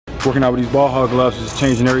Working out with these ball hog gloves is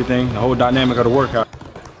changing everything, the whole dynamic of the workout.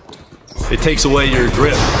 It takes away your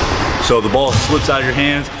grip, so the ball slips out of your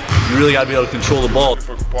hands. You really got to be able to control the ball.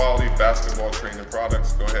 For quality basketball training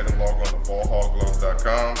products, go ahead and log on to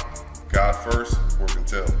ballhoggloves.com. God first, work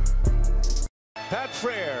until. Pat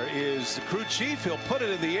Frere is the crew chief. He'll put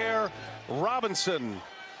it in the air. Robinson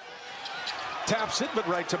taps it, but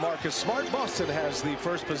right to Marcus Smart. Boston has the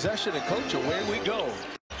first possession, and coach, away we go.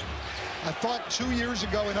 I thought 2 years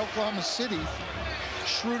ago in Oklahoma City,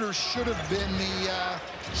 Schroder should have been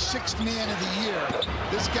the sixth man of the year.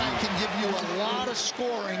 This guy can give you a lot of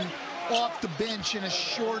scoring off the bench in a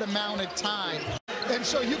short amount of time. And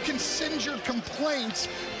so you can send your complaints,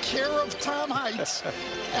 care of Tom Heights,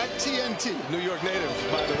 at TNT. New York native,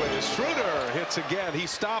 by the way. Schroder hits again. He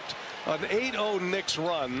stopped an 8-0 Knicks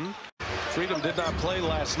run. Freedom did not play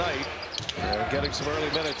last night. Getting some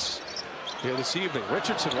early minutes here this evening.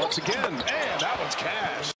 Richardson once again, and that one's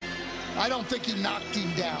cash. I don't think he knocked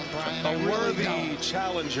him down, Brian. A worthy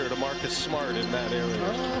challenger to Marcus Smart in that area.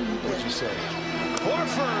 What'd you say?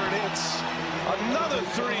 Horford hits another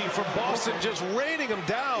three for Boston, just raining him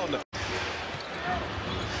down.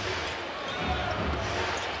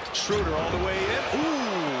 Schroder all the way in.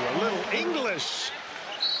 Ooh, a little English.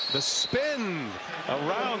 The spin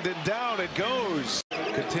around and down it goes.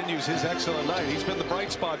 Continues his excellent night. He's been the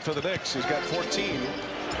bright spot for the Knicks. He's got 14.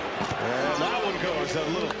 And that one goes. That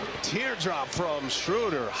little teardrop from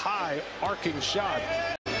Schroder. High arcing shot.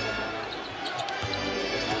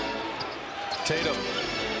 Tatum.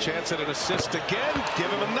 Chance at an assist again.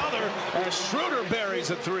 Give him another as Schroder buries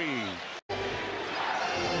a three.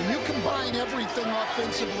 When you combine everything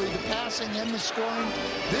offensively, the passing and the scoring,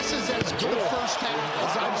 this is as good a first half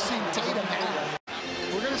as I've seen Tatum have.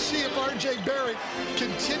 We're going to see if R.J. Barrett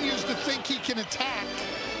continues to think he can attack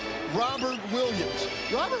Robert Williams.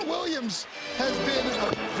 Robert Williams has been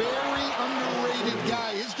a very underrated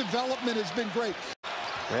guy. His development has been great.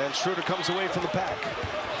 And Schroder comes away from the pack.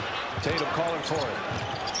 Tatum calling for it.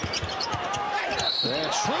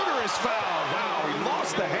 And Schroder is fouled. Wow, he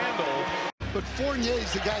lost the handle. But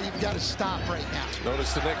Fournier's the guy you've got to stop right now.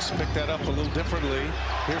 Notice the Knicks pick that up a little differently.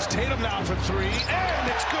 Here's Tatum now for three,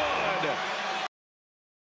 and it's good.